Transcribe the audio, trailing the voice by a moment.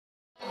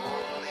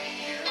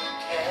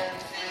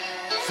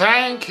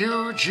Thank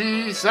you,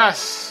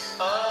 Jesus.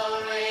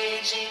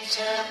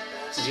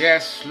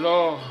 Yes,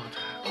 Lord.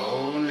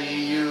 Only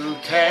you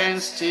can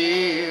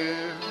steal.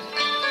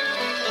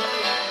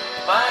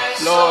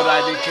 Lord,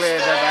 I declare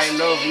that I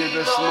love you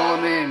this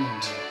morning.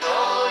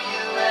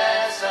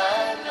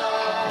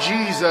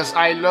 Jesus,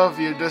 I love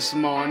you this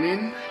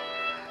morning.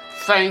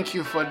 Thank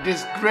you for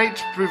this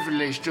great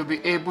privilege to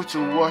be able to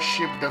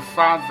worship the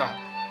Father.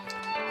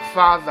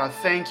 Father,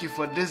 thank you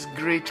for this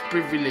great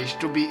privilege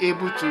to be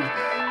able to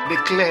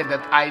declare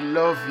that I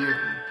love you,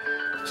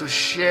 to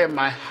share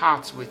my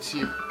heart with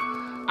you,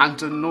 and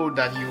to know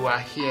that you are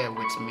here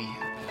with me.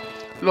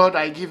 Lord,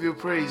 I give you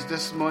praise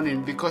this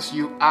morning because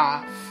you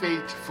are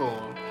faithful.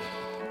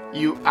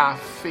 You are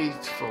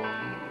faithful.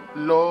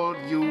 Lord,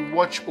 you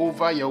watch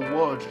over your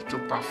word to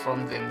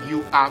perform them.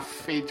 You are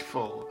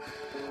faithful.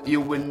 You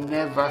will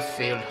never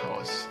fail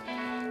us.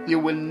 You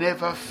will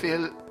never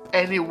fail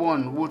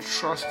anyone who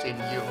trusts in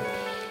you.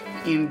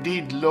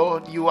 Indeed,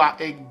 Lord, you are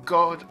a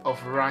God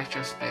of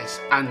righteousness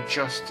and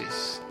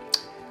justice.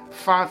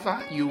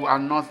 Father, you are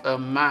not a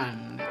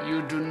man.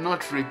 You do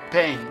not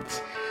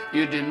repent.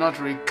 You do not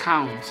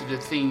recount the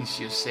things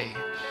you say.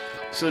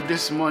 So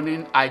this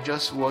morning, I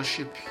just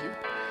worship you.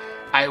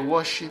 I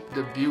worship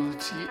the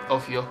beauty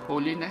of your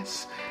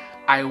holiness.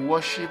 I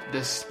worship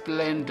the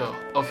splendor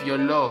of your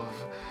love.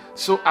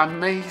 So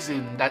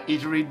amazing that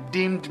it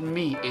redeemed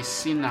me, a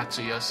sinner,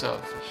 to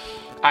yourself.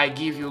 I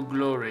give you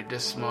glory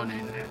this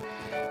morning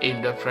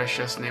in the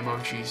precious name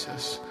of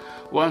Jesus.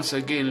 Once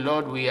again,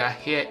 Lord, we are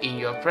here in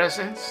your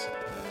presence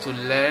to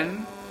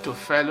learn, to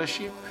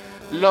fellowship.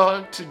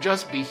 Lord, to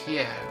just be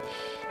here.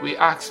 We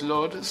ask,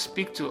 Lord,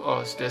 speak to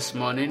us this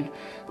morning.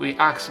 We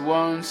ask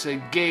once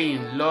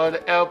again,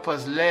 Lord, help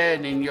us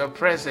learn in your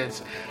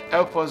presence.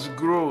 Help us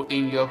grow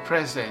in your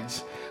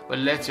presence. But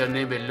let your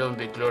name alone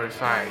be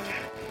glorified.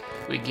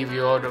 We give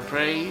you all the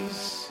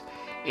praise.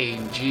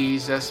 In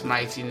Jesus'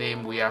 mighty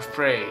name we have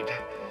prayed.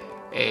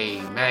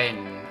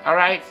 Amen. All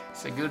right.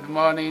 It's a good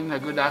morning, a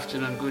good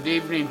afternoon, good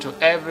evening to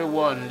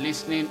everyone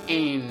listening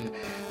in.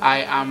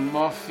 I am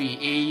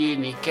Murphy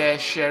Nike,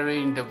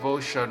 sharing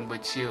devotion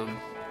with you.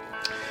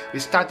 We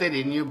started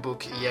a new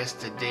book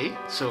yesterday,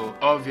 so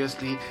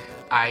obviously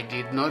I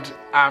did not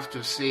have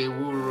to say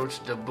who wrote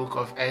the book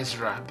of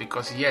Ezra,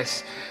 because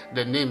yes,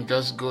 the name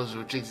just goes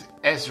with it.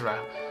 Ezra,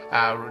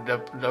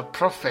 the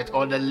prophet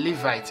or the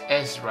Levite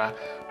Ezra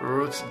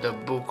wrote the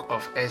book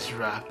of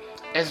Ezra.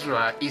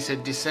 Ezra is a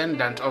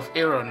descendant of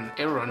Aaron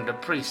the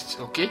priest,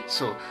 okay?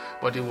 So,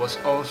 but he was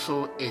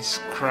also a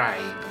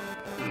scribe.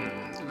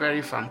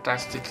 Very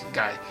fantastic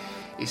guy.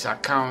 His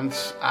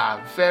accounts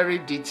are very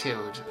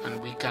detailed,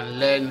 and we can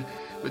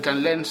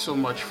learn so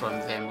much from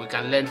them. We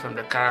can learn from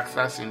the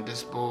characters in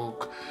this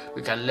book.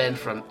 We can learn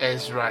from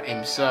Ezra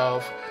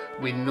himself.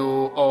 We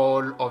know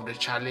all of the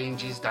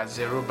challenges that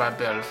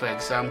Zerubbabel, for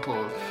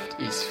example,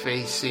 is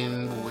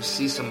facing. We will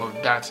see some of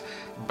that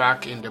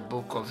back in the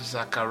book of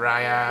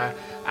Zechariah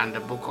and the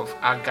book of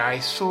Haggai.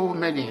 So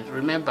many.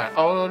 Remember,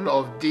 all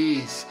of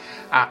these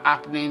are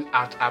happening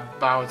at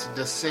about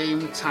the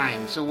same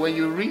time. So when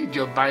you read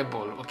your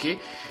Bible, okay,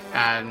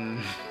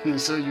 and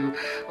so you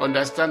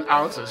understand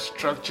how to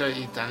structure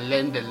it and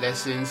learn the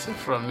lessons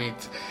from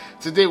it.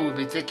 Today we'll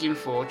be taking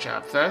 4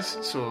 chapters.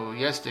 So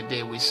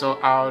yesterday we saw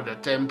how the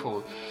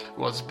temple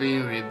was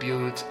being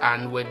rebuilt,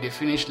 and when they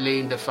finished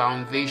laying the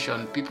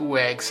foundation, people were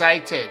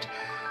excited.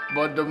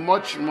 But the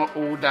much more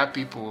older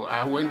people,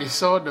 when they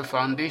saw the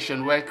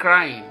foundation, were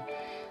crying.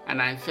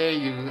 And I tell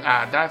you,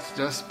 that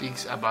just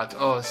speaks about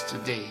us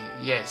today.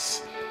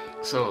 Yes.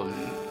 So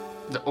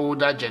the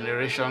older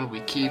generation, we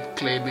keep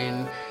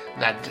claiming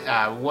that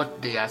what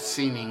they are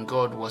seeing in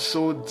God was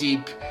so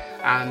deep,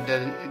 and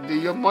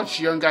the much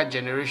younger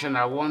generation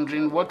are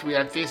wondering what we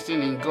are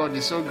tasting in God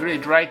is so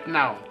great right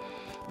now.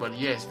 But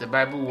yes, the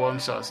Bible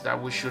warns us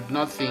that we should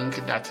not think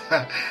that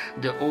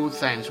the old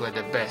times were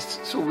the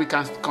best. So we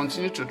can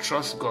continue to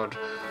trust God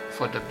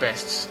for the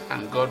best,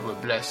 and God will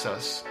bless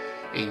us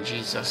in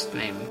Jesus'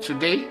 name.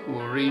 Today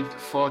we'll read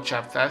 4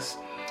 chapters.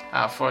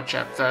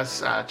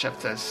 Chapters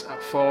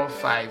 4,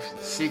 5,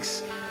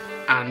 6,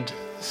 and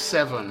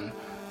 7.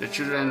 The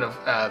children of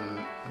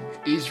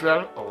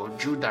Israel, or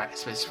Judah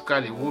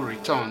specifically, who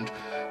returned,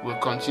 will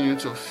continue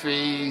to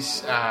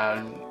face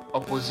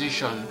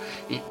opposition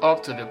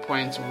up to the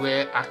point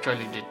where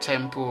actually the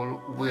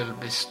temple will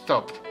be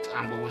stopped,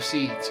 and we will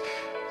see it.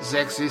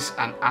 Xerxes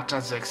and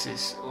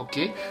Artaxerxes,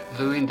 okay,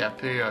 during that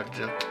period,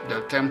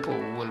 the temple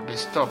will be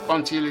stopped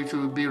until it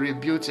will be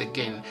rebuilt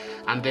again,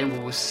 and then we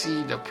will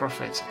see the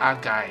prophets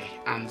Haggai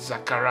and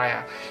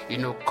Zechariah,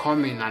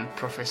 coming and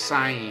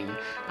prophesying,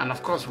 and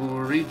of course we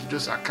will read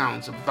those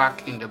accounts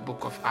back in the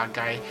book of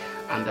Haggai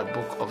and the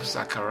book of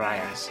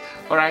Zechariah.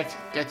 All right,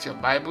 get your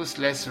Bibles,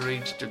 let's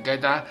read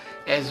together.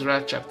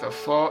 Ezra chapter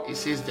 4, it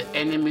says, the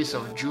enemies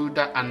of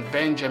Judah and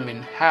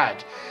Benjamin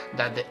heard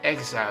that the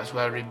exiles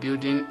were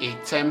rebuilding a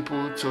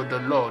temple to the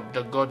Lord,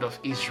 the God of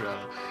Israel.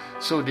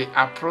 So they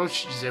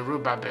approached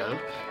Zerubbabel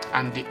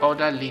and the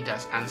other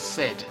leaders and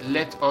said,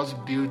 let us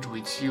build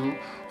with you,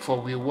 for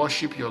we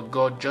worship your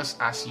God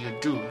just as you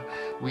do.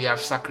 We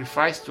have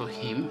sacrificed to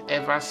him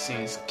ever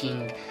since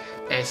King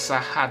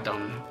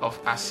Esarhaddon of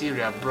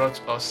Assyria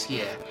brought us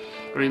here.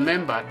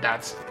 Remember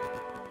that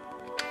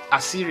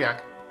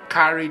Assyria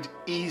carried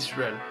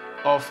Israel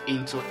off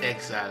into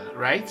exile,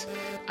 right?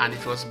 And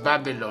it was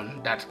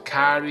Babylon that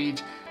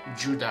carried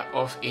Judah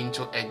off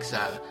into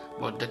exile.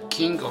 But the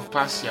king of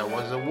Persia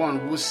was the one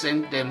who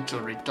sent them to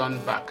return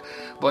back.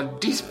 But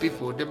these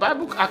people, the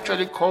Bible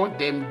actually called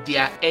them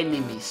their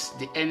enemies,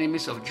 the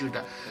enemies of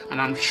Judah.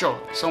 And I'm sure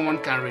someone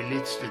can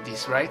relate to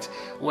this, right?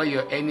 Where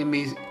your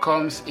enemy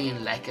comes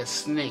in like a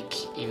snake,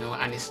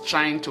 and is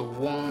trying to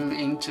worm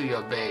into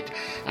your bed,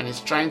 and is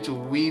trying to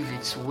weave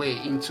its way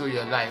into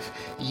your life.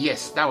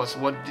 Yes, that was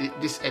what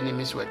these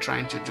enemies were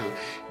trying to do.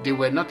 They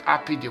were not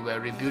happy they were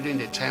rebuilding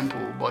the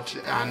temple,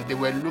 and they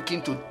were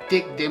looking to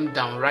take them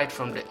down right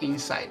from the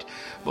inside.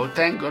 But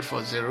thank God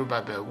for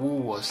Zerubbabel, who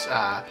was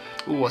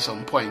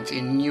on point.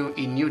 He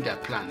knew their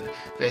plan.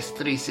 Verse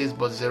 3 says,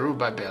 but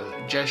Zerubbabel,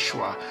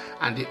 Jeshua,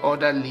 and the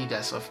other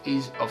leaders of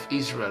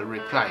Israel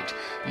replied,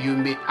 you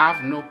may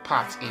have no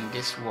part in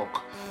this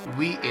work.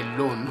 We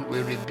alone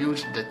will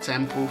rebuild the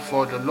temple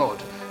for the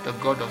Lord, the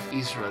God of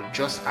Israel,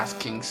 just as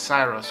King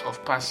Cyrus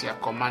of Persia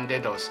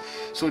commanded us.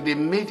 So they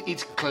made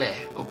it clear,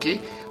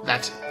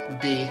 that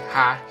they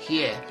are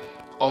here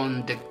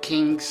on the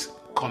king's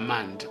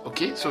command.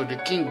 So the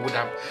king would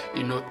have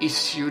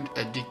issued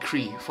a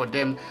decree for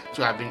them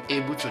to have been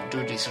able to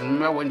do this.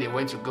 Remember when they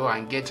went to go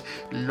and get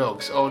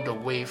logs all the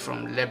way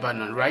from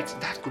Lebanon, right?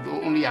 That could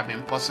only have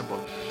been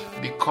possible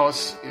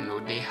because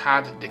they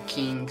had the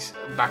king's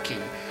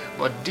backing.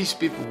 But these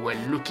people were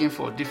looking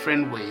for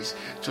different ways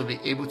to be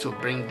able to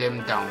bring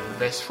them down.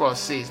 Verse 4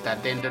 says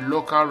that then the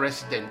local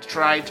resident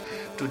tried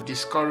to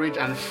discourage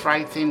and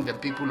frighten the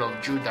people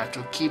of Judah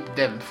to keep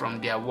them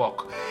from their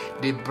work.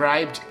 They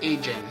bribed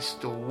agents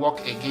to work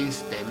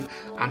against them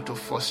and to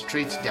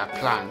frustrate their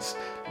plans.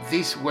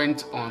 This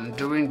went on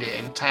during the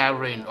entire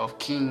reign of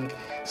King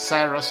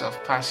Cyrus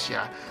of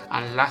Persia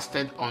and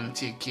lasted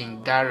until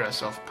King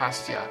Darius of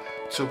Persia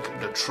took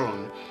the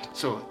throne.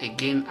 So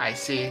again, I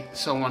say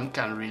someone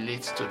can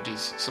relate to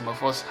this. Some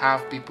of us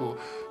have people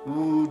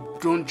who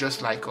don't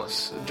just like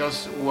us,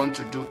 just want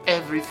to do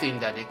everything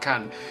that they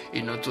can,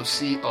 to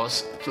see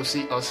us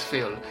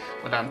fail.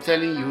 But I'm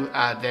telling you,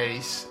 there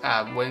is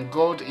when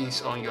God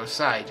is on your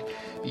side,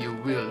 you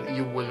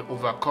will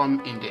overcome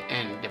in the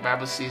end. The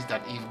Bible says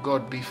that if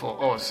God be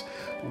for us,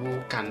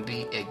 who can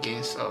be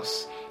against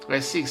us?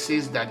 Verse 6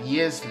 says that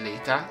years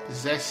later,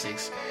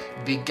 Xerxes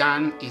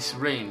began his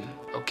reign.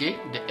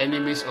 The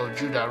enemies of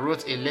Judah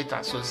wrote a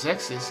letter. So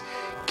Xerxes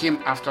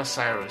came after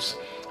Cyrus.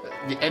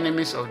 The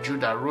enemies of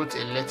Judah wrote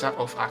a letter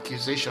of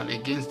accusation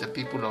against the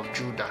people of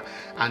Judah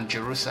and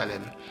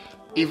Jerusalem.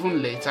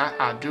 Even later,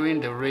 during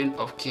the reign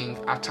of King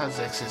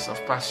Artaxerxes of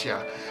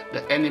Persia,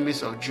 the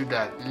enemies of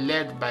Judah,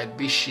 led by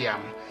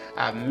Bishiam,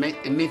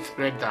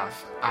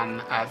 Mithredath,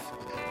 and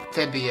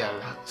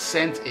Thebiel,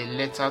 sent a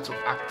letter to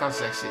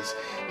Artaxerxes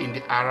in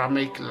the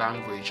Aramaic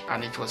language,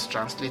 and it was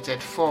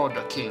translated for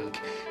the king.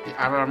 The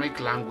Aramaic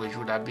language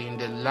would have been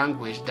the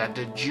language that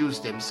the Jews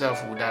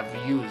themselves would have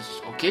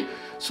used.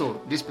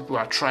 So these people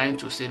are trying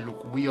to say,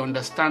 look, we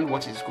understand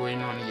what is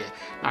going on here.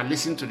 Now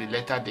listen to the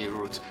letter they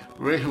wrote.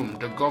 Rehum,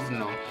 the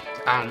governor,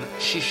 and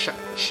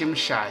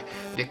Shimshai,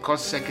 the court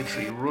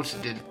secretary, wrote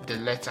the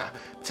letter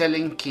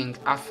telling King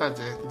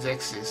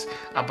Artaxerxes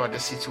about the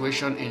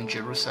situation in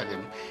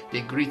Jerusalem.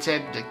 They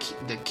greeted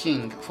the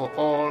king for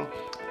all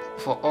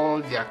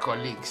their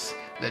colleagues,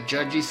 the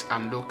judges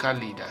and local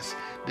leaders,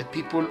 the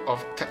people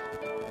of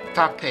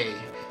Tapei,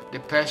 the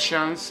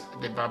Persians,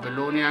 the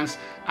Babylonians,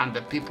 and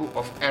the people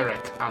of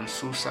Erech and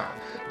Susa,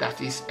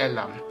 that is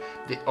Elam.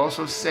 They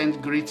also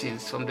sent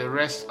greetings from the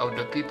rest of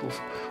the people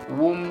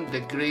whom the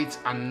great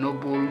and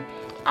noble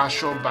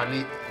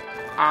Ashurbanipal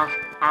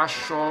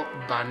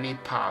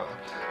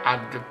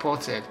had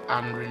deported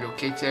and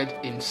relocated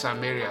in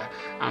Samaria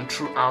and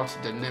throughout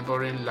the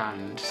neighboring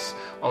lands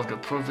of the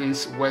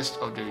province west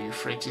of the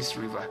Euphrates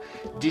River.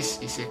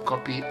 This is a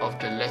copy of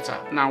the letter.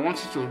 Now I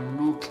want you to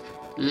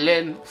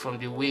learn from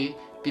the way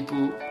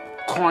people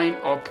coin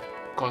up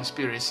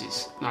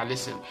conspiracies. Now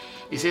listen,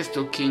 it says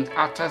to King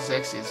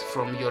Artaxerxes,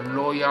 from your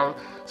loyal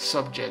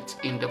subject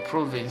in the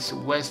province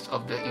west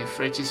of the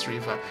Euphrates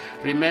River.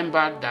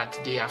 Remember that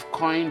they have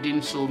coined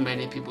in so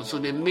many people, so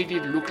they made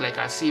it look like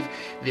as if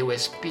they were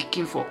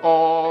speaking for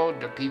all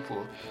the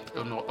people,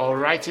 or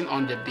writing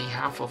on the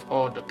behalf of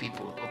all the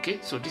people.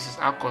 So this is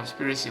how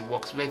conspiracy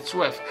works. Verse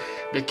 12,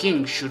 the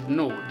king should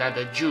know that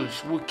the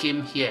Jews who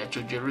came here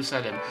to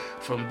Jerusalem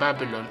from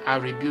Babylon are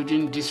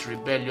rebuilding this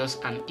rebellious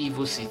and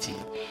evil city.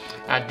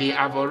 They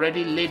have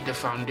already laid the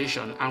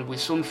foundation and will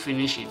soon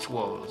finish its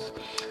walls.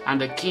 And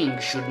the king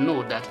should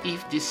know that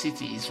if this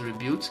city is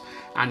rebuilt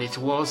and its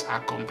walls are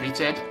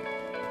completed,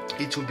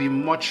 it will be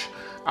much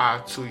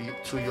to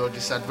your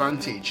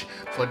disadvantage,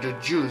 for the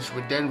Jews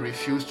would then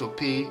refuse to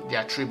pay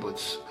their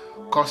tributes.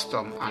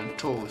 custom, and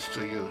tolls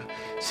to you.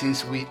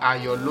 Since we are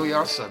your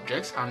loyal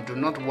subjects and do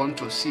not want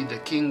to see the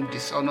king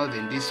dishonored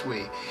in this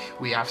way,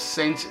 we have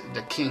sent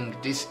the king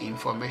this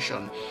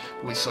information.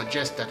 We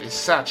suggest that a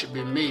search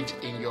be made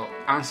in your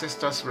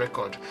ancestors'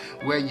 record,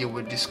 where you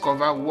will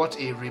discover what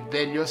a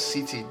rebellious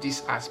city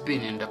this has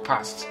been in the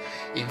past.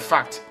 In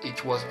fact,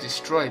 it was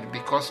destroyed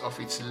because of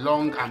its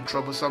long and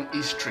troublesome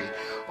history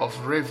of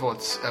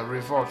revolts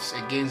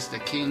against the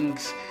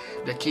kings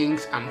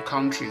and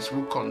countries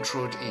who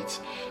controlled it.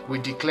 We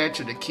declare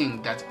to the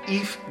king that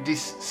if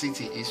this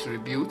city is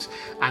rebuilt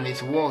and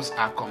its walls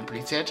are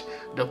completed,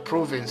 the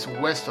province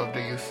west of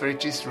the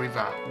Euphrates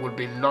River will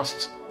be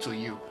lost to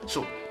you.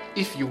 So,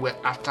 if you were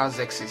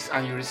Artaxerxes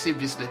and you received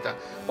this letter,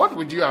 what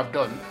would you have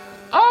done?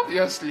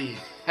 Obviously,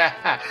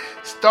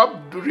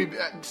 stop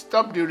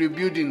the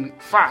rebuilding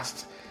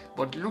fast.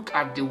 But look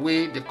at the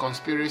way the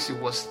conspiracy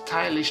was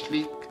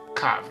stylishly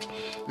carved.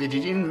 They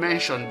didn't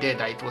mention there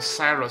that it was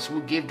Cyrus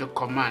who gave the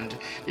command.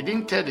 They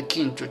didn't tell the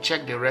king to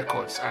check the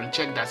records and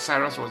check that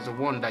Cyrus was the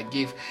one that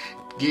gave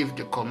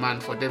the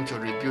command for them to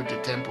rebuild the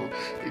temple.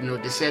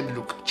 They said,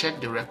 look, check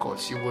the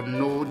records. You will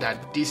know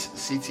that this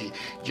city,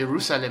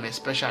 Jerusalem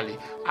especially,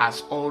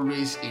 has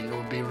always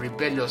been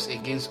rebellious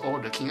against all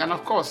the king. And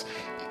of course,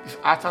 if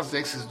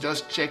Artaxerxes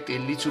just checked a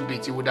little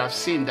bit, he would have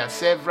seen that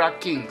several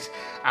kings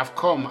have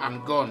come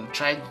and gone,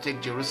 tried to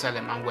take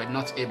Jerusalem, and were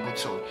not able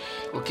to.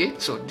 Okay,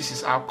 so this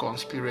is how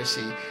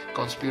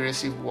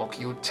conspiracy work.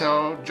 You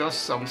tell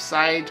just some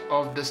side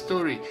of the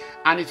story,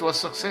 and it was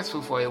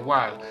successful for a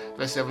while.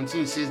 Verse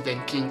 17 says,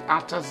 then King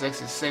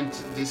Artaxerxes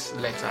sent this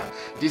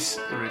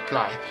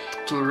reply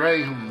to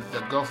Rehum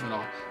the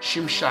governor,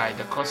 Shimshai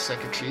the court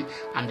secretary,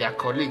 and their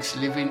colleagues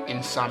living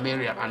in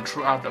Samaria and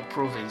throughout the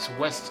province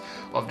west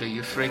of the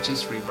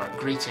Euphrates River.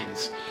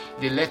 Greetings.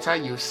 The letter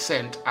you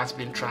sent has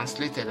been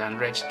translated and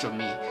read to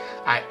me.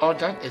 I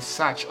ordered a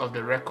search of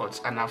the records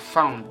and have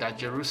found that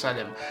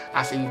Jerusalem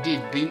has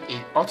indeed been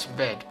a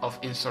hotbed of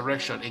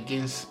insurrection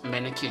against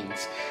many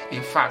kings.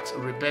 In fact,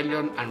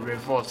 rebellion and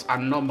revolts are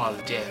normal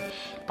there.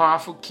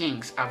 Powerful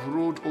kings have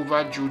ruled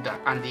over Judah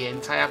and the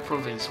entire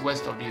province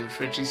west of the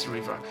Euphrates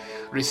River,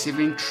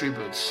 receiving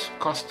tributes,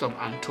 custom,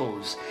 and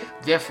tolls.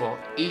 Therefore,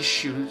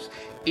 issue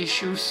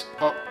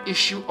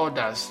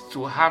orders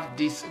to have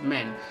these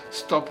men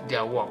stop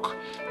their work.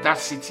 That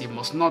city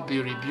must not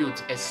be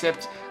rebuilt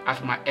except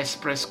at my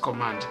express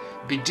command.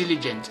 Be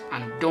diligent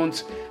and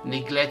don't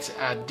neglect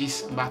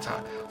this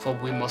matter, for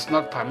we must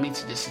not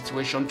permit the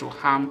situation to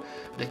harm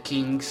the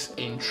king's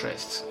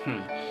interests.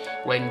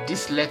 When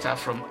this letter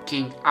from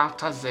King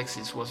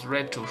Artaxerxes was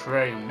read to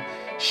Rehum,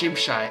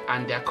 Shimshai,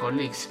 and their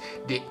colleagues,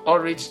 they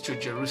hurried to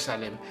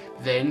Jerusalem.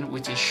 Then,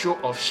 with a show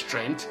of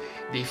strength,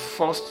 they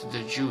forced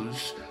the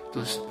Jews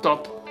to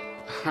stop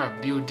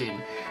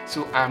building.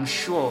 So I'm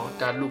sure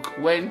that, look,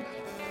 when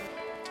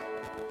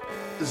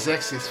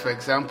Xerxes, for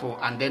example,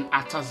 and then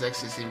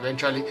Artaxerxes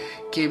eventually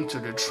came to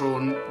the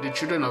throne, the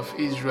children of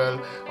Israel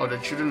or the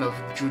children of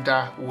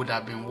Judah would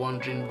have been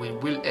wondering, we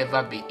will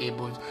ever be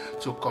able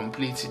to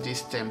complete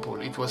this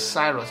temple? It was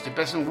Cyrus, the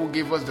person who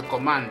gave us the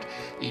command,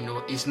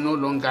 is no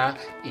longer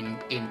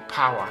in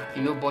power,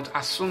 but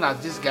as soon as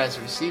these guys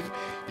received,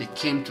 they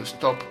came to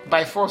stop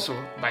by force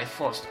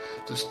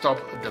to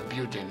stop the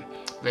building.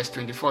 Verse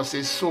 24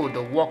 says, so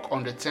the work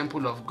on the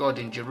temple of God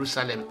in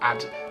Jerusalem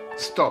had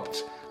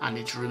stopped, and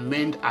it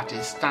remained at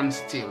a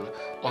standstill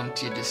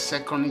until the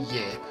second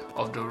year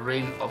of the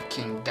reign of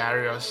King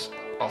Darius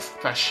of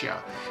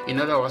Persia. In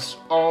other words,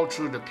 all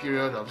through the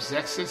period of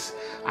Xerxes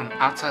and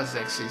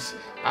Artaxerxes,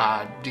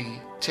 the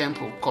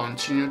temple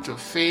continued to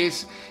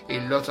face a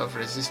lot of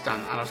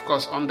resistance. And of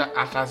course, under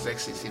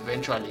Artaxerxes,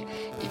 eventually,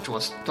 it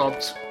was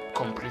stopped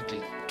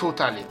completely,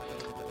 totally.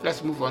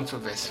 Let's move on to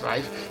verse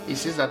 5. It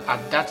says that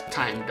at that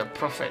time, the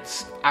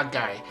prophets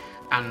Haggai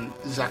and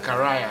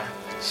Zechariah,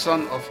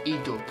 son of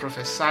Iddo,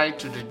 prophesied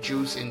to the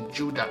Jews in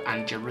Judah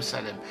and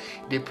Jerusalem.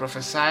 They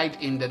prophesied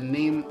in the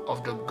name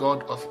of the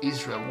God of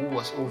Israel who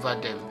was over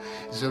them.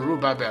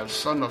 Zerubbabel,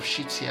 son of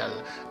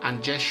Shealtiel,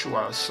 and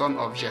Jeshua, son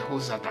of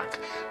Jehozadak,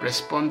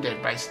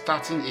 responded by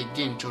starting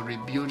again to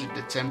rebuild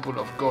the temple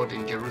of God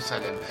in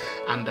Jerusalem,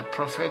 and the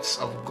prophets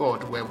of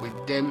God were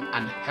with them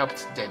and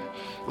helped them.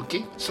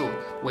 Okay, so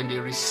when they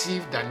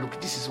received that,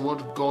 look, this is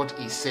what God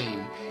is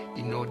saying,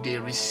 they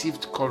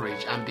received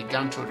courage and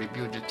began to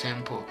rebuild the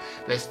temple.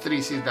 Verse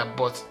 3 says that,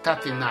 but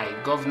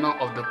Tattenai, governor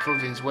of the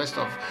province west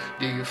of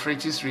the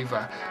Euphrates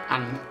River,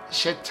 and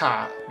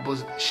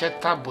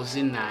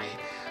Shethar-Bozenai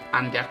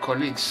and their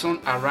colleagues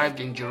soon arrived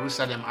in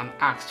Jerusalem and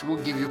asked, who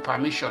gave you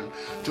permission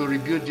to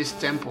rebuild this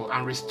temple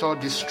and restore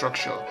this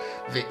structure?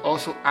 They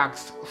also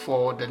asked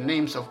for the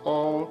names of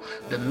all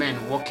the men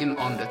working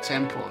on the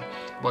temple.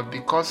 But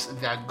because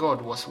their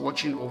God was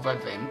watching over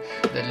them,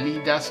 the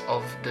leaders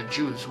of the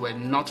Jews were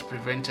not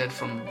prevented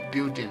from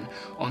building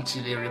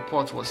until a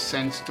report was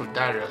sent to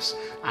Darius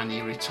and he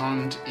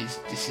returned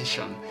his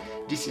decision.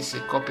 This is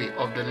a copy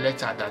of the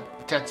letter that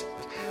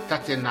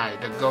Tattenai,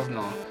 the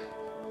governor,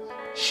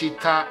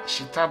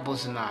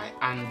 Shethar-Bozenai,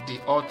 and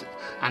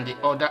the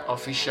other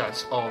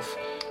officials of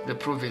the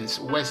province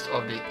west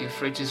of the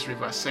Euphrates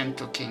River, sent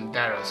to King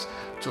Darius.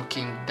 To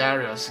King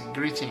Darius,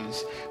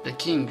 greetings. The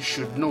king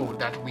should know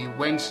that we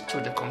went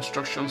to the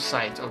construction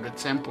site of the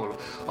temple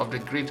of the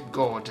great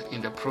God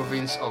in the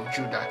province of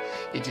Judah.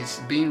 It is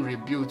being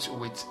rebuilt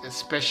with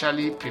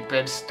specially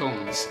prepared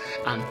stones,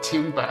 and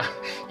timber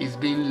is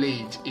being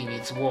laid in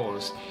its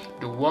walls.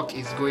 The work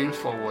is going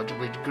forward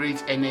with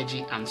great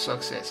energy and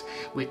success.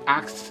 We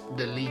asked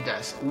the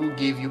leaders who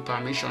gave you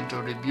permission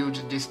to rebuild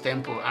this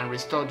temple and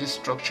restore this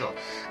structure,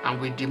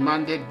 and we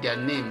demanded their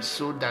names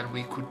so that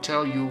we could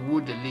tell you who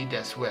the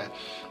leaders were.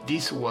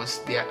 This was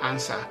their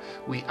answer: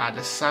 we are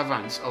the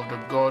servants of the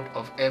God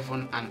of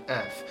heaven and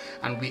earth,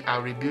 and we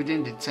are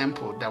rebuilding the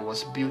temple that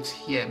was built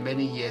here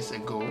many years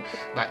ago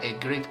by a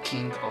great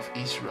king of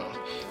Israel.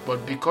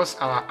 But because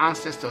our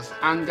ancestors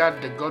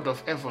angered the God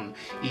of heaven,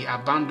 he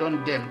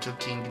abandoned them to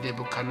King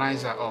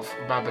Nebuchadnezzar of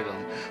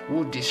Babylon,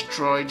 who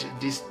destroyed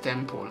this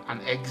temple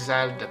and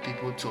exiled the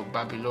people to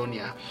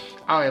Babylonia.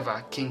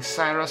 However, King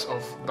Cyrus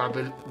of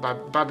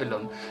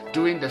Babylon,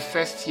 during the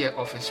first year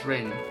of his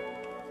reign,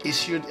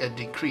 issued a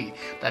decree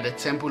that the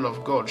temple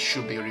of God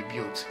should be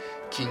rebuilt.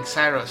 King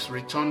Cyrus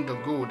returned the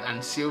gold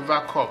and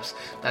silver cups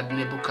that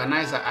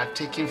Nebuchadnezzar had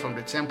taken from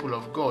the temple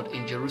of God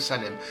in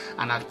Jerusalem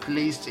and had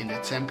placed in the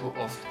temple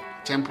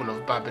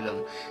of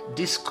Babylon.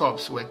 These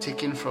cups were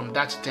taken from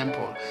that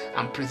temple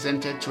and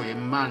presented to a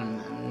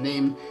man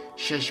named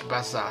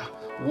Sheshbazzar,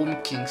 whom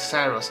King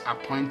Cyrus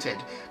appointed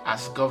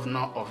as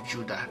governor of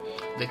Judah.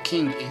 The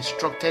king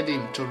instructed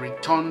him to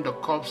return the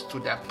cups to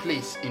their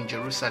place in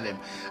Jerusalem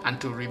and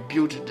to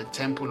rebuild the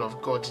temple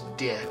of God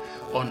there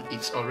on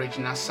its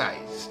original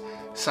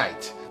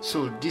site.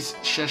 So this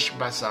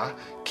Sheshbazzar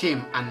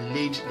came and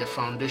laid the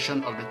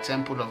foundation of the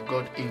temple of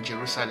God in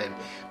Jerusalem.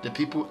 The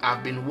people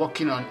have been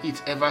working on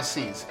it ever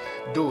since,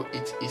 though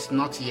it is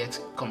not yet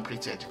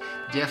completed.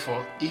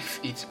 Therefore, if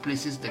it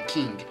pleases the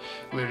king,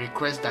 we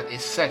request that a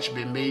search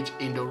be made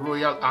in the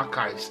royal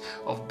archives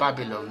of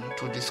Babylon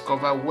to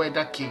discover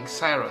whether King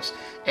Cyrus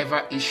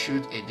ever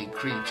issued a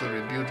decree to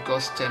rebuild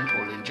God's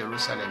temple in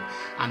Jerusalem,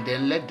 and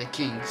then let the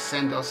king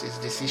send us his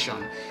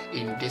decision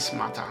in this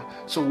matter.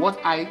 So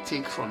what I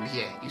take from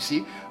here, you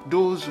see,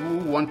 those who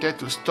wanted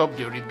to stop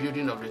the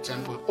rebuilding of the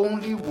temple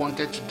only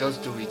wanted to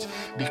just do it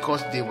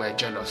because they were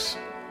jealous.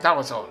 That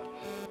was all.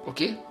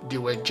 Okay, they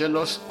were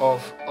jealous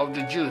of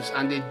the Jews,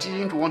 and they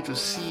didn't want to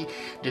see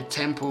the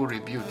temple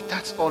rebuilt.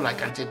 That's all I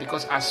can say,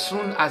 because as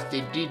soon as they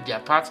did their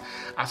part,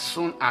 as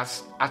soon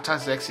as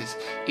Artaxerxes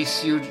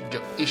issued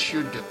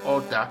the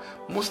order,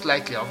 most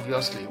likely,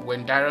 obviously,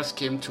 when Darius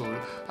came to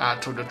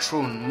the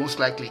throne, most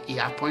likely he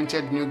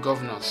appointed new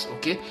governors,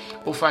 okay,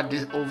 over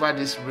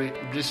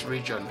this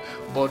region.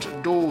 But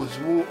those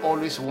who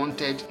always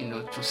wanted,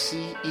 to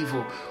see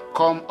evil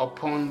come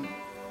upon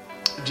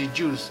the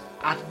Jews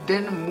had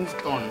then moved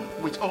on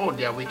with all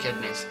their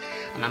wickedness.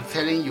 And I'm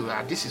telling you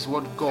that this is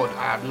what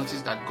I have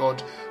noticed that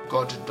God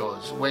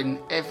does.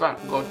 Whenever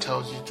God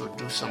tells you to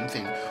do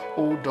something,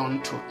 hold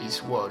on to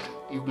his word.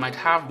 You might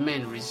have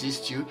men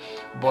resist you,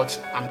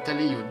 but I'm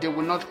telling you, they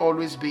will not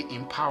always be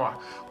in power.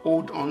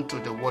 Hold on to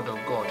the word of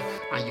God,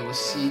 and you will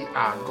see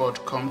our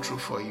God come through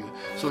for you.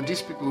 So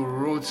these people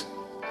wrote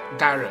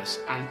Darius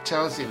and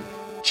tells him,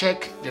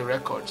 check the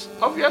records.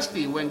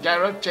 Obviously, when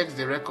Darius checks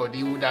the record,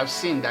 he would have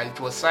seen that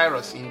it was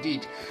Cyrus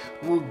indeed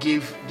who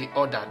gave the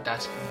order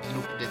that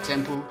the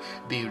temple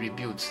be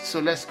rebuilt. So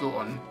let's go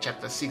on.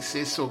 Chapter 6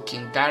 says, so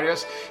King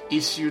Darius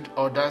issued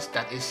orders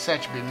that a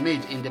search be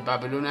made in the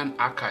Babylonian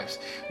archives,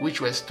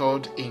 which were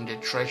stored in the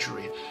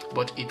treasury.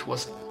 But it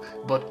was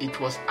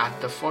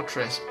at the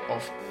fortress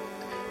of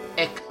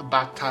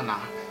Ecbatana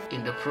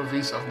in the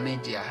province of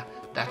Media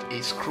that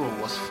a scroll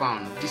was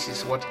found. This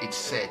is what it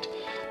said.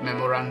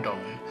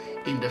 Memorandum.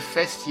 In the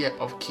first year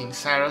of King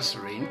Cyrus'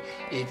 reign,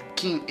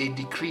 a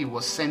decree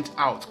was sent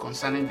out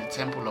concerning the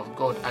temple of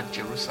God at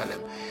Jerusalem.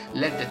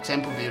 Let the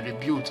temple be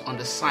rebuilt on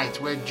the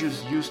site where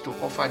Jews used to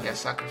offer their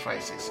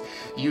sacrifices,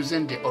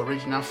 using the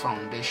original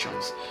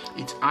foundations.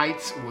 Its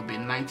height will be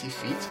 90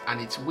 feet, and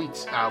its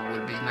width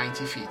will be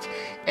 90 feet.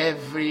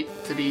 Every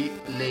 3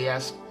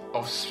 layers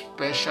of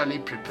specially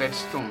prepared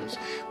stones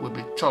will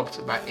be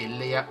topped by a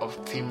layer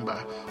of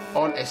timber.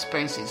 All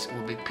expenses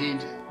will be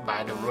paid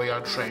by the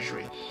royal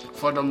treasury.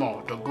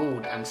 Furthermore, the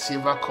gold and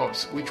silver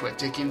cups which were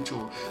taken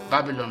to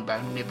Babylon by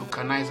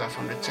Nebuchadnezzar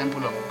from the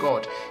temple of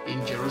God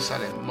in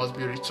Jerusalem must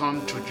be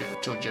returned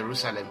to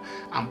Jerusalem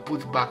and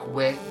put back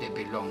where they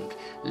belong.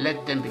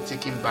 Let them be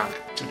taken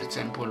back to the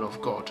temple of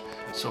God.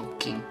 So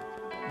King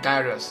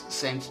Darius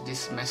sent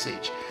this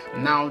message.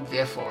 Now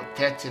therefore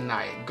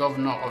Tatenai,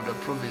 governor of the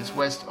province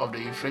west of the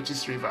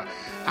Euphrates River,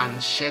 and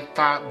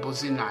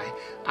Shethar-Bozenai,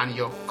 and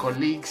your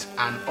colleagues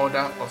and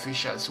other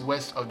officials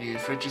west of the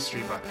Euphrates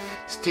River,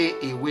 stay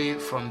away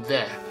from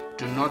there.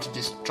 Do not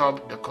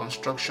disturb the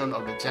construction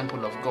of the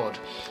temple of God.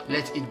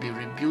 Let it be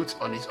rebuilt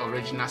on its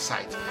original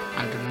site,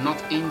 and do not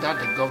hinder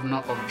the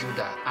governor of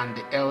Judah and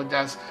the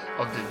elders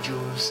of the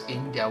Jews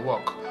in their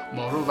work.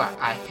 Moreover,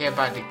 I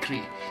hereby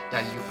decree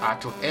that you are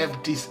to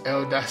help these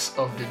elders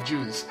of the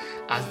Jews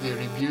as they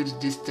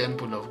rebuild this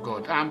temple of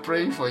God. I'm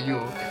praying for you.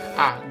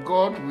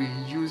 God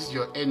will use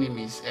your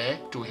enemies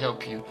to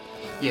help you.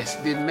 Yes,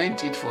 they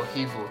meant it for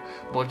evil,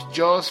 but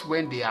just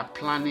when they are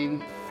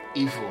planning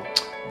evil,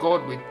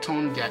 God will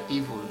turn their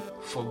evil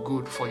for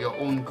good, for your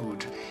own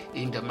good,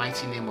 in the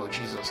mighty name of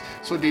Jesus.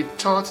 So they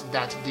thought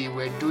that they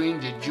were doing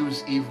the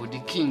Jews evil. The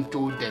king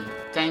told them,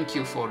 thank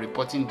you for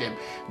reporting them.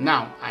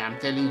 Now I am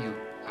telling you,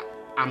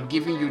 I'm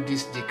giving you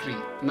this decree.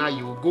 Now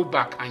you will go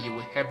back and you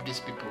will help these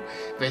people.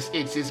 Verse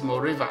 8 says,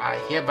 moreover, I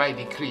hereby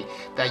decree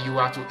that you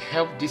are to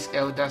help these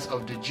elders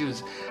of the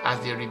Jews as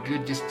they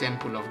rebuild this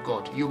temple of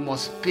God. You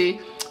must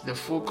pay the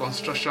full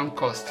construction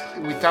cost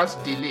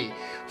without delay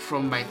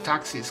from my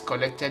taxes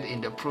collected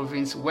in the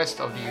province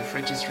west of the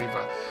Euphrates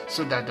River,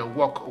 so that the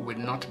work will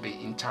not be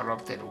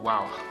interrupted.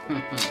 Wow.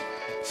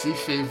 See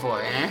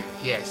favor,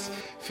 Yes,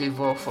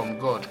 favor from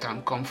God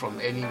can come from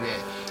anywhere.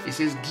 It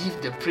says,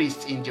 give the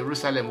priests in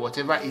Jerusalem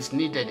whatever is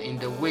needed in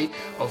the way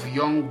of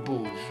young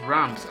bulls,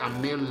 rams,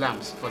 and male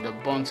lambs for the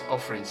burnt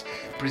offerings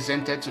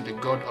presented to the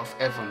God of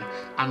heaven,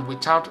 and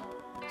without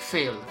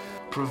fail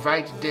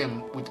provide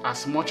them with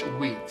as much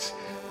wheat,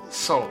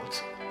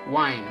 salt,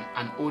 wine,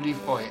 and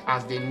olive oil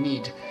as they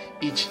need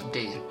each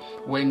day.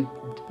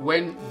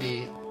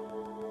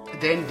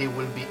 Then they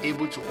will be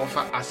able to offer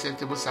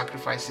acceptable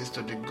sacrifices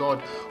to the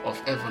God of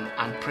heaven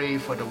and pray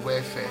for the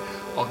welfare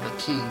of the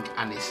king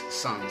and his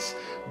sons.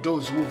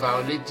 Those who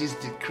violate this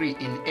decree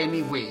in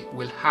any way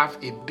will have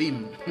a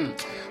beam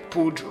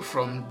pulled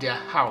from their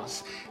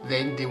house.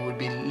 Then they will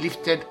be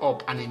lifted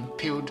up and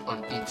impaled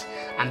on it,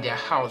 and their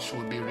house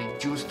will be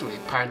reduced to a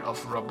pile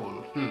of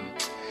rubble.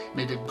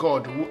 May the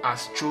God who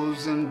has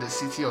chosen the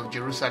city of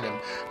Jerusalem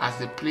as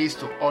the place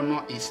to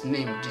honor his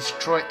name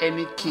destroy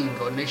any king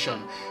or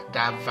nation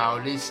that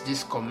violates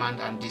this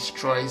command and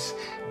destroys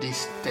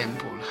this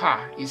temple.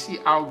 You see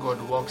how God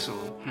works.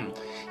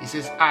 He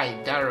says, I,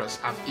 Darius,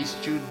 have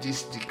issued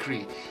this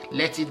decree.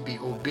 Let it be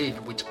obeyed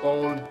with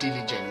all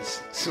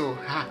diligence. So,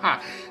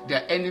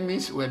 their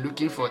enemies were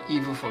looking for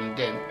evil from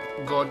them.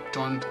 God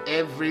turned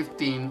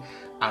everything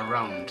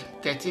around.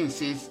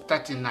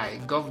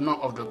 39, governor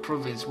of the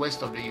province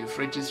west of the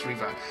Euphrates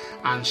River,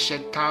 and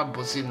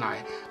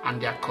Shethar-Bozenai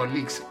and their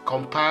colleagues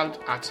complied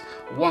at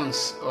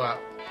once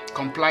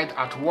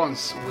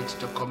with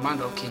the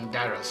command of King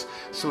Darius.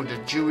 So the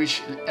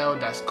Jewish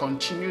elders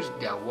continued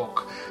their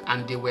work,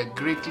 and they were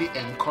greatly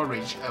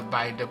encouraged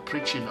by the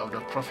preaching of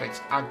the prophets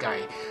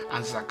Haggai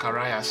and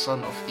Zechariah,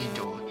 son of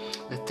Iddo.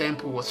 The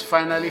temple was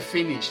finally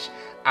finished,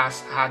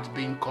 as had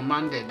been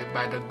commanded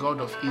by the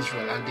God of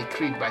Israel and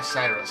decreed by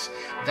Cyrus,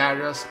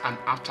 Darius, and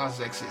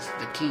Artaxerxes,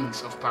 the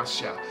kings of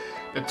Persia.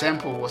 The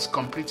temple was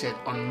completed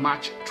on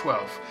March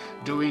 12,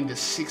 during the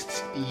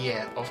 6th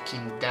year of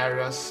King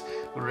Darius'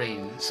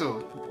 reign.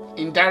 So,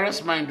 in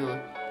Darius' mind,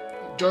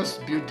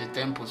 just build the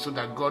temple so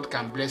that God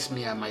can bless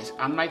me and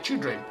my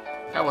children.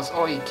 That was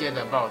all he cared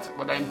about.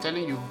 But I'm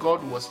telling you,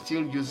 God was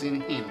still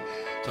using him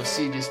to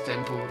see this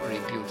temple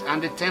rebuilt.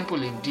 And the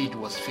temple indeed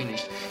was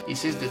finished. It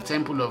says the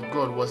temple of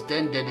God was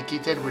then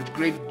dedicated with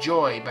great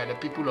joy by the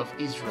people of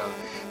Israel,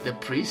 the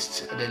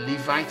priests, the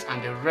Levites,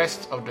 and the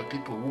rest of the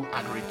people who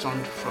had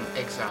returned from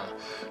exile.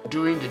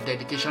 During the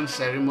dedication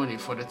ceremony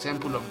for the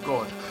temple of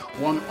God,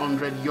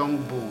 100 young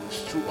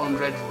bulls,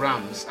 200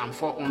 rams, and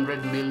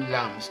 400 male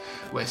lambs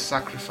were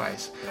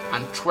sacrificed,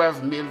 and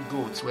 12 male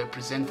goats were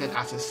presented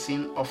as a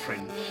sin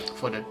offering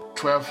for the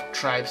 12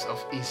 tribes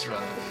of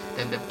Israel.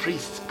 Then the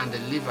priests and the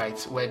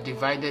Levites were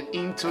divided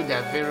into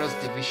their various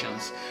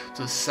divisions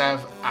to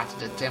serve at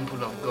the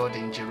temple of God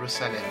in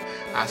Jerusalem,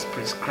 as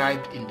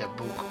prescribed in the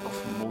book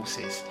of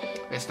Moses.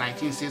 Verse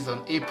 19 says,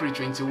 on April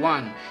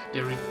 21,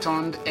 the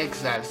returned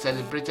exiles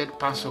celebrated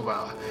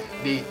Passover.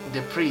 The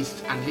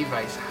priests and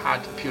Levites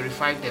had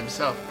purified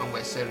themselves and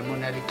were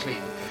ceremonially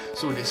clean.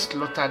 So they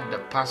slaughtered the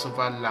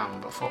Passover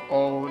lamb for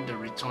all the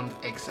returned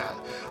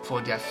exile, for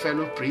their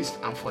fellow priests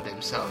and for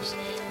themselves.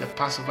 The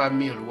Passover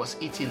meal was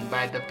eaten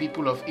by the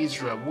people of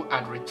Israel who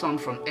had returned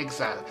from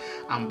exile,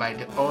 and by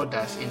the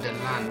others in the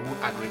land who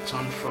had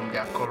returned from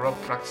their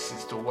corrupt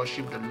practices to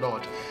worship the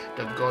Lord,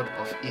 the God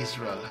of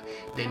Israel.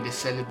 Then they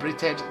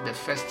celebrated the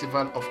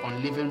festival of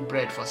unleavened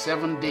bread for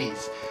 7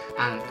 days,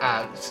 and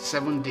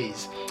 7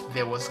 days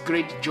there was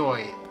great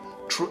joy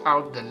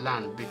throughout the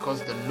land,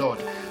 because the Lord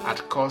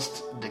had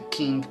caused the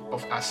king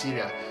of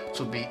Assyria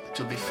to be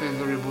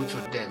favorable to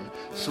them,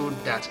 so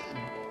that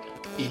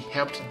he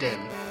helped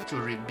them to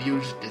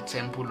rebuild the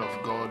temple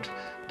of God,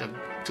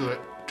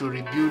 to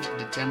rebuild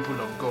the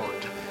temple of God,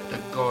 the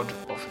God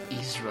of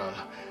Israel.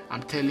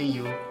 I'm telling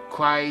you,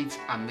 quite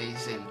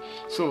amazing.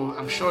 So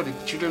I'm sure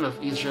the children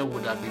of Israel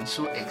would have been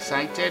so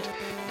excited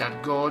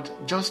that God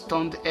just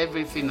turned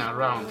everything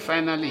around.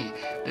 Finally,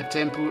 the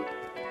temple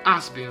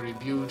has been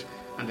rebuilt,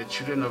 and the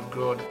children of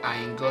God are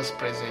in God's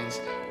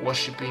presence,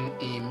 worshiping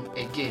him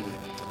again.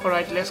 All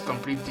right, let's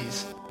complete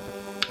this.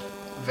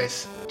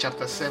 verse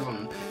chapter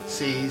 7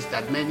 says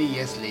that many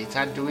years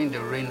later, during the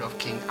reign of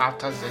King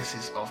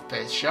Artaxerxes of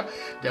Persia,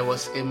 there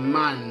was a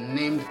man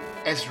named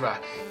Ezra.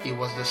 He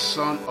was the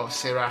son of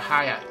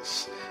Serahiah,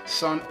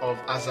 son of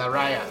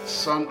Azariah,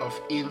 son of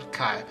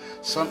Ilkai,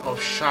 son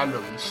of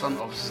Shalom, son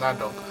of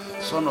Zadok,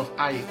 son of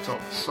Ahitub,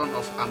 son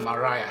of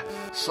Amariah,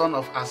 son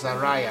of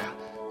Azariah,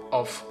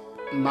 of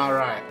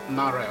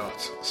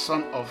Mariot,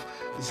 son of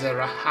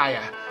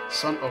Zerahiah,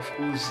 son of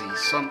Uzi,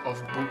 son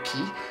of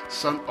Buki,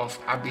 son of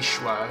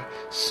Abishua,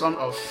 son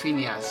of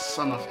Phinehas,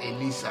 son of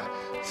Eliza,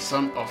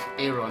 son of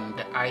Aaron,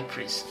 the high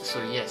priest.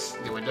 So yes,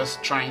 they were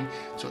just trying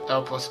to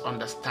help us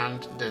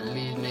understand the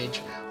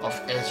lineage of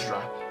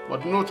Ezra.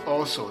 But note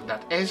also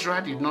that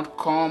Ezra did not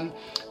come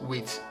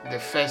with the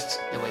first.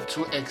 There were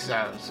two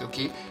exiles,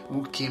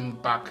 who came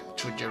back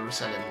to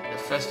Jerusalem. The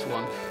first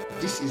one,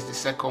 this is the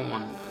second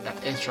one that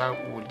Ezra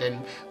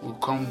will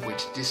come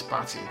with this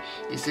party.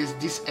 It says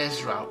this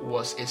Ezra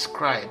was a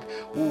scribe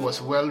who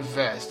was well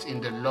versed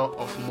in the law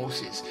of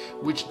Moses,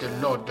 which the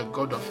Lord, the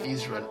God of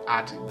Israel,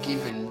 had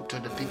given to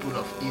the people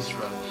of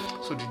Israel.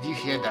 So did you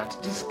hear that?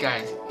 This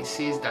guy, it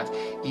says that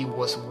he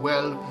was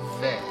well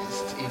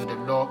versed in the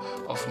law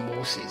of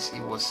Moses. He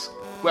was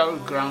well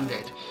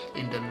grounded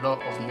in the law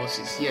of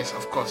Moses. Yes,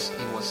 of course,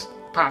 he was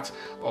part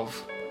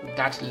of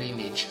that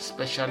lineage,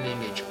 special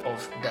lineage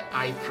of the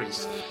high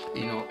priest,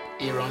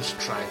 Aaron's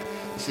tribe.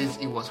 It says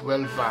he was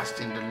well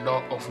versed in the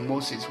law of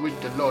Moses, which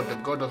the Lord, the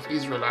God of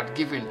Israel, had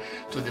given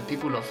to the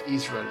people of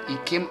Israel. He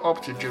came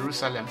up to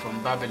Jerusalem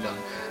from Babylon,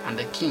 and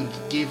the king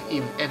gave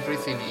him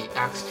everything he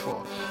asked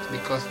for,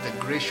 because the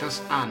gracious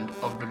hand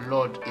of the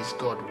Lord his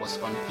God was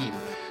on him.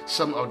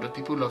 Some of the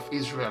people of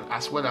Israel,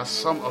 as well as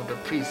some of the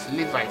priests,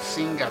 Levites,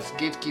 singers,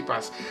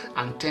 gatekeepers,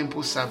 and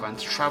temple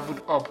servants,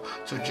 traveled up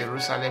to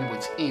Jerusalem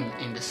with him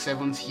in the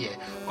 7th year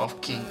of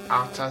King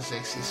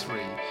Artaxerxes'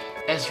 reign.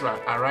 Ezra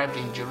arrived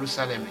in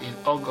Jerusalem in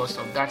August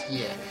of that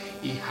year.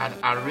 He had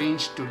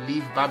arranged to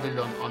leave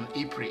Babylon on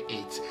April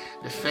 8th,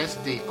 the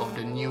first day of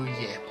the new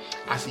year.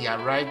 As he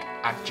arrived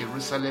at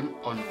Jerusalem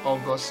on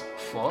August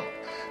 4th,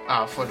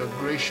 for the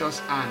gracious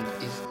hand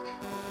is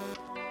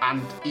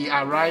And he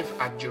arrived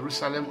at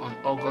Jerusalem on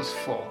August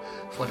 4,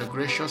 for the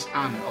gracious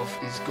hand of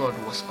his God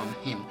was on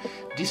him.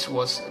 This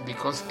was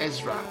because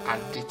Ezra had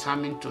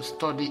determined to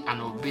study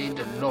and obey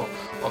the law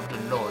of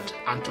the Lord,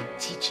 and to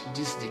teach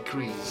these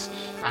decrees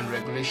and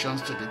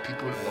regulations to the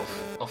people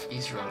of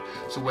Israel.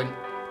 So when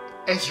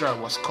Ezra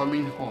was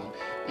coming home,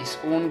 his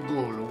own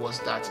goal was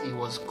that he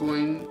was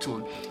going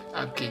to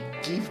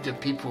give the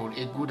people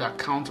a good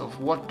account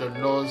of what the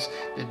laws,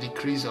 the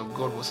decrees of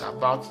God was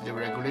about, the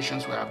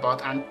regulations were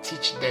about, and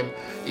teach them,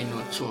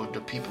 to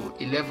the people.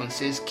 11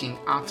 says King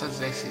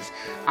Artaxerxes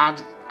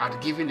had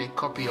given a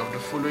copy of the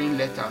following a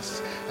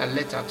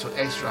letter to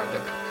Ezra,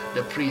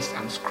 the priest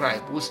and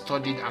scribe, who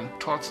studied and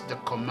taught the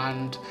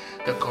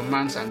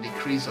commands and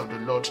decrees of the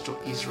Lord to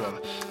Israel,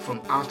 from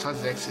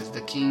Artaxerxes,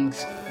 the king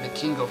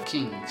of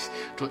kings,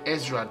 to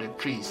Ezra the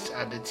priest,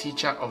 the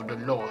teacher of the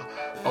law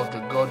of the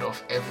God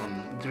of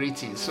heaven.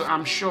 Greetings. So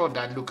I'm sure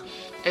that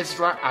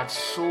Ezra had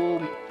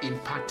so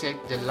impacted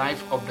the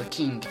life of the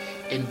king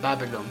in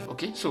Babylon.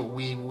 So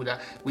we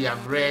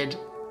have read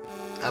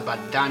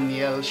about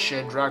Daniel,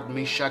 Shadrach,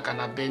 Meshach,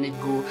 and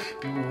Abednego,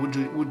 people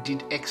who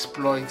did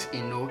exploits,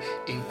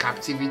 in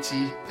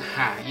captivity.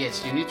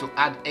 Yes, you need to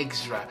add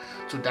Ezra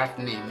to that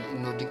name.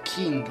 The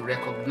king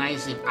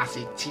recognized him as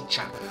a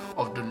teacher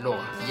of the law.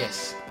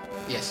 Yes,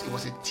 he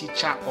was a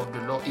teacher of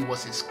the law. He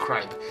was a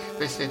scribe.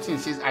 Verse 13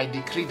 says, I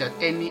decree that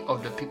any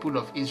of the people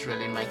of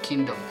Israel in my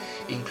kingdom,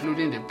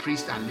 including the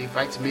priests and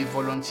Levites, may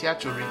volunteer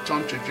to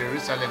return to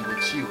Jerusalem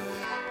with you.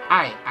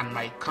 I and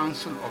my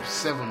council of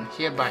 7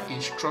 hereby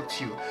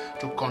instruct you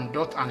to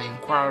conduct an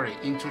inquiry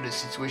into the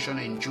situation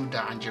in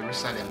Judah and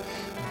Jerusalem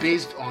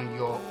based on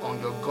your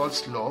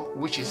God's law,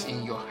 which is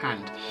in your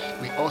hand.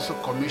 We also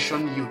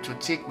commission you to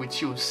take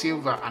with you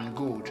silver and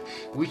gold,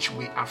 which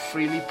we are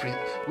freely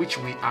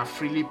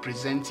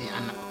presenting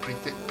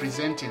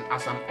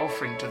as an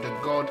offering to the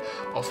God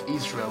of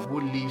Israel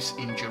who lives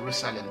in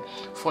Jerusalem.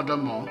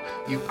 Furthermore,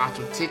 you are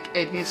to take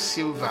any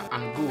silver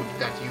and gold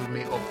that you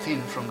may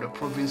obtain from the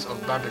province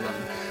of Babylon,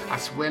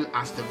 as well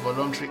as the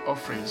voluntary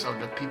offerings of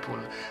the people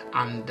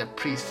and the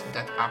priests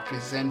that are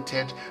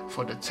presented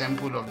for the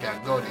temple of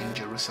their God in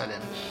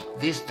Jerusalem.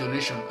 These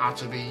donations are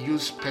to be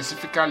used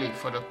specifically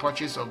for the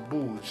purchase of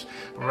bulls,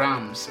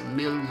 rams,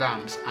 male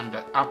lambs, and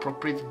the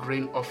appropriate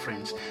grain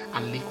offerings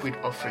and liquid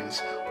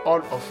offerings,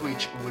 all of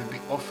which will be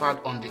offered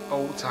on the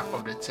altar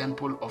of the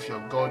temple of your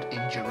God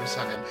in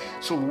Jerusalem.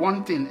 So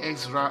one thing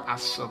Ezra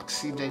has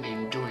succeeded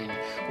in doing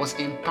was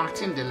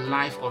impacting the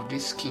life of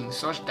this king,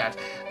 such that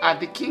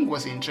the king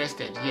was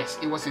interested. Yes,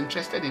 he was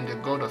interested in the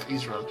God of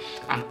Israel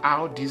and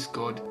how this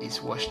God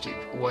is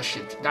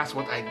worshipped. That's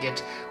what I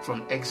get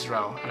from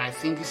Ezra, and I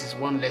think this is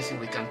one lesson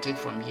we can take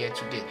from here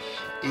today.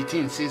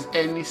 18 says,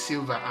 any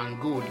silver and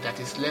gold that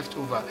is left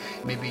over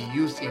may be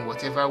used in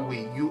whatever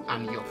way you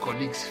and your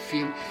colleagues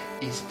feel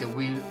is is the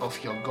will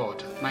of your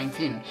God.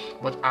 19.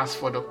 But as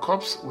for the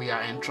corpse we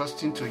are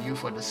entrusting to you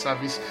for the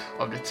service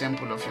of the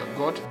temple of your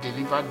God,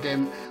 deliver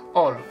them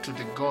all to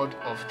the God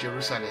of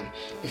Jerusalem.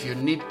 If you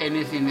need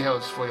anything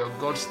else for your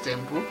God's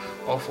temple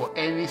or for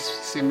any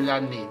similar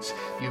needs,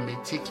 you may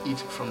take it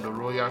from the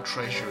royal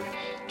treasury.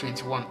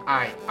 21.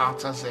 I,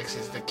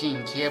 Artaxerxes the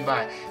king,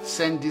 hereby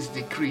send this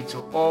decree to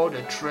all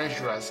the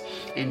treasurers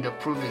in the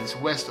province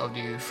west of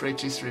the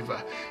Euphrates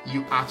River.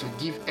 You are to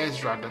give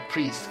Ezra the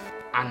priest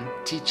and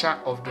teacher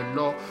of the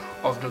law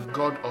of the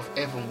God of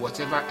heaven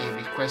whatever a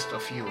request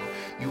of you.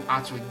 You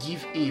are to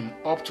give him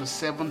up to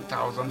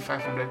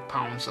 7,500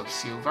 pounds of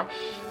silver,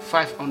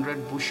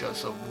 500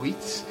 bushels of wheat,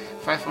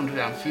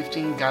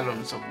 515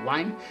 gallons of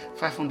wine,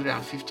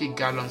 550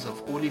 gallons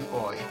of olive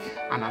oil,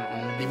 and an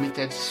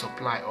unlimited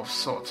supply of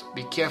salt.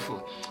 Be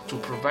careful to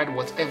provide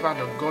whatever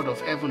the God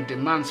of heaven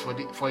demands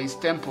for his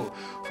temple,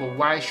 for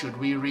why should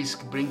we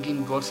risk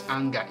bringing God's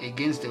anger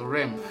against the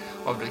realm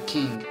of the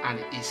king and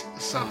his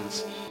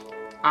sons?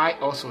 I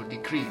also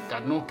decree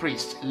that no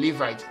priest,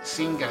 Levite,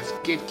 singers,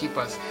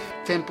 gatekeepers,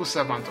 temple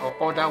servants, or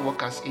other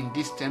workers in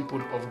this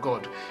temple of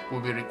God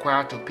will be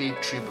required to pay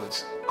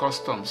tributes,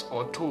 customs,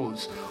 or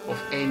tolls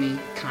of any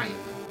kind.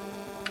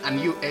 And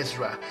you,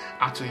 Ezra,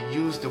 are to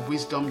use the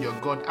wisdom your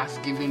God has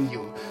given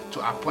you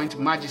to appoint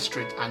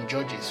magistrates and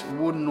judges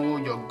who know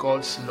your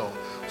God's law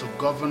to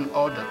govern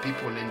all the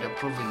people in the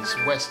province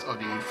west of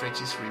the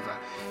Euphrates River.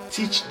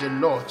 Teach the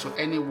law to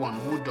anyone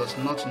who does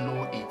not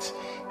know it.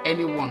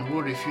 Anyone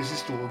who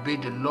refuses to obey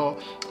the law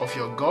of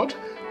your God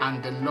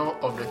and the law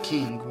of the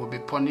king will be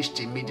punished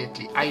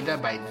immediately, either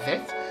by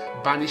death,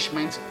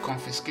 banishment,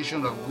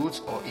 confiscation of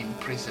goods, or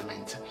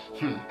imprisonment.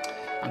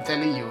 I'm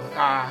telling you,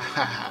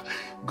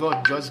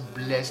 God just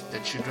blessed the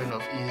children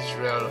of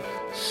Israel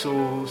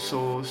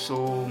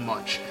so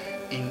much.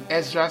 In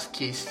Ezra's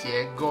case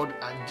here, God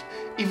had,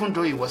 even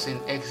though he was in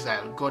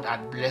exile, God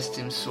had blessed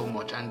him so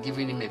much and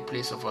given him a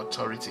place of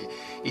authority.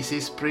 He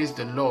says, praise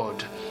the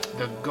Lord,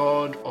 the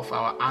God of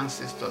our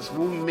ancestors,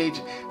 who made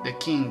the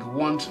king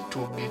want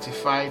to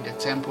beautify the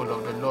temple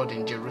of the Lord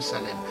in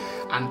Jerusalem,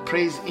 and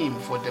praise him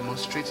for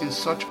demonstrating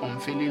such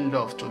unfailing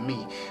love to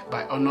me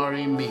by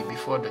honoring me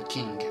before the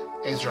king.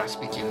 Ezra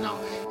speaking now,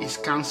 his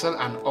council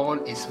and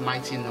all his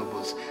mighty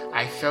nobles.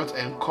 I felt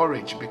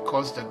encouraged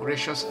because the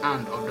gracious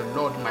hand of the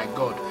Lord my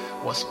God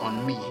was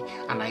on me,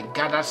 and I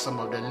gathered some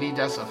of the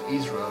leaders of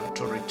Israel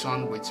to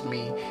return with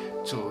me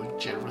to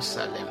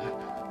Jerusalem.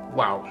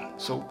 Wow,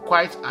 so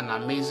quite an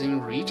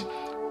amazing read,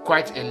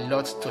 quite a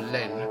lot to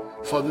learn.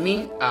 For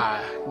me,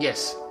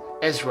 yes,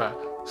 Ezra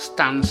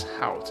stands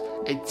out.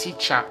 A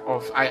teacher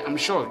of, I am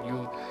sure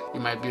you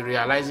might be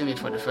realizing it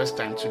for the first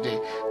time today,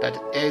 that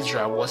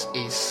Ezra was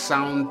a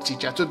sound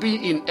teacher. To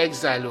be in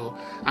exile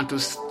and to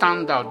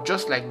stand out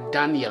just like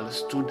Daniel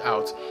stood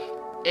out,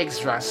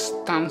 Ezra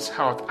stands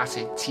out as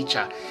a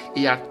teacher.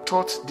 He had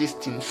taught this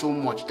thing so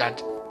much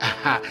that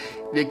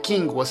the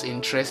king was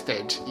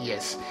interested,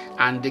 yes,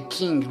 and the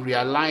king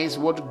realized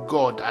what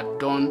God had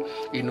done,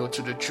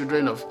 to the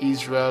children of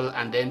Israel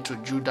and then to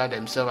Judah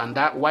themselves, and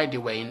that why they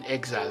were in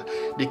exile.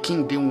 The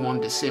king didn't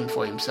want the same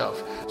for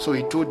himself, so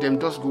he told them,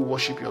 just go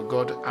worship your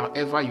God.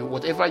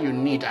 Whatever you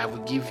need, I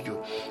will give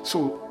you.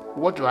 So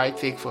what do I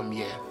take from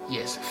here?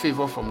 Yes,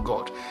 favor from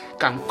God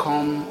can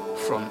come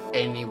from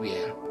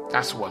anywhere.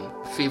 That's one.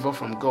 Favor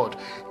from God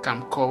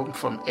can come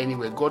from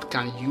anywhere. God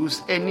can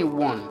use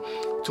anyone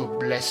to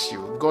bless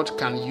you. God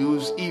can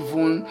use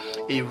even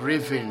a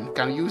raven,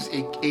 can use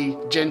a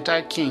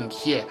Gentile king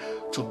here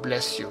to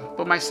bless you.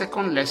 But my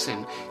second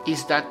lesson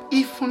is that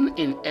even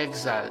in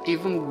exile,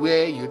 even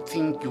where you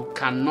think you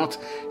cannot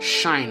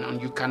shine and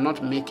you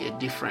cannot make a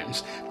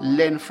difference,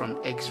 learn from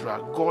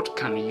Ezra. God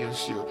can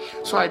use you.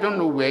 So I don't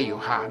know where you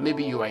are.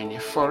 Maybe you are in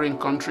a foreign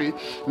country.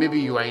 Maybe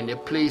you are in a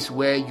place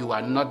where you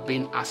are not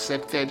being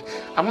accepted.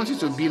 I want you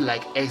to be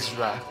like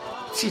Ezra.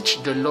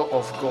 Teach the law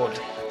of God.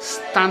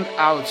 Stand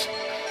out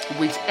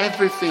with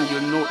everything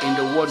you know in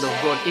the word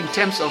of God, in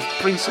terms of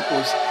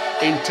principles,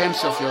 in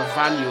terms of your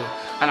value.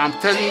 And I'm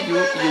telling you,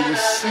 you will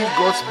see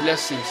God's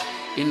blessings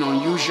in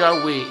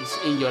unusual ways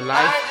in your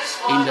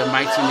life, in the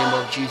mighty name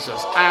of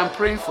Jesus. I am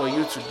praying for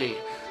you today.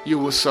 You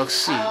will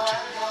succeed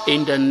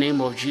in the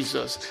name of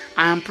Jesus.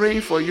 I am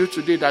praying for you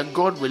today that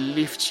God will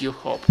lift you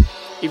up.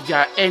 If there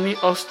are any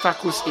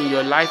obstacles in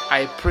your life,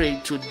 I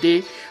pray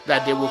today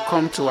that they will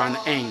come to an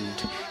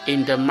end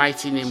in the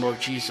mighty name of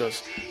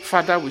Jesus.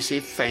 Father, we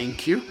say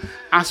thank you.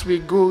 As we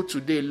go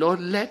today, Lord,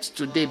 let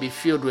today be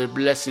filled with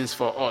blessings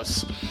for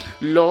us.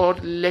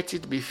 Lord, let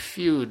it be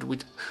filled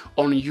with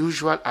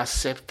unusual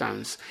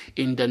acceptance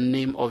in the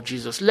name of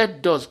Jesus.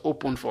 Let doors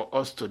open for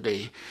us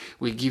today.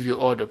 We give you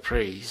all the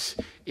praise.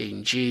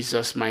 In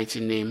Jesus' mighty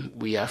name,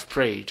 we have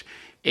prayed.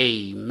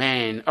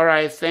 Amen. All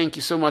right, thank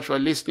you so much for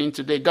listening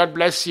today. God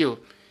bless you.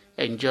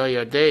 Enjoy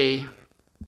your day.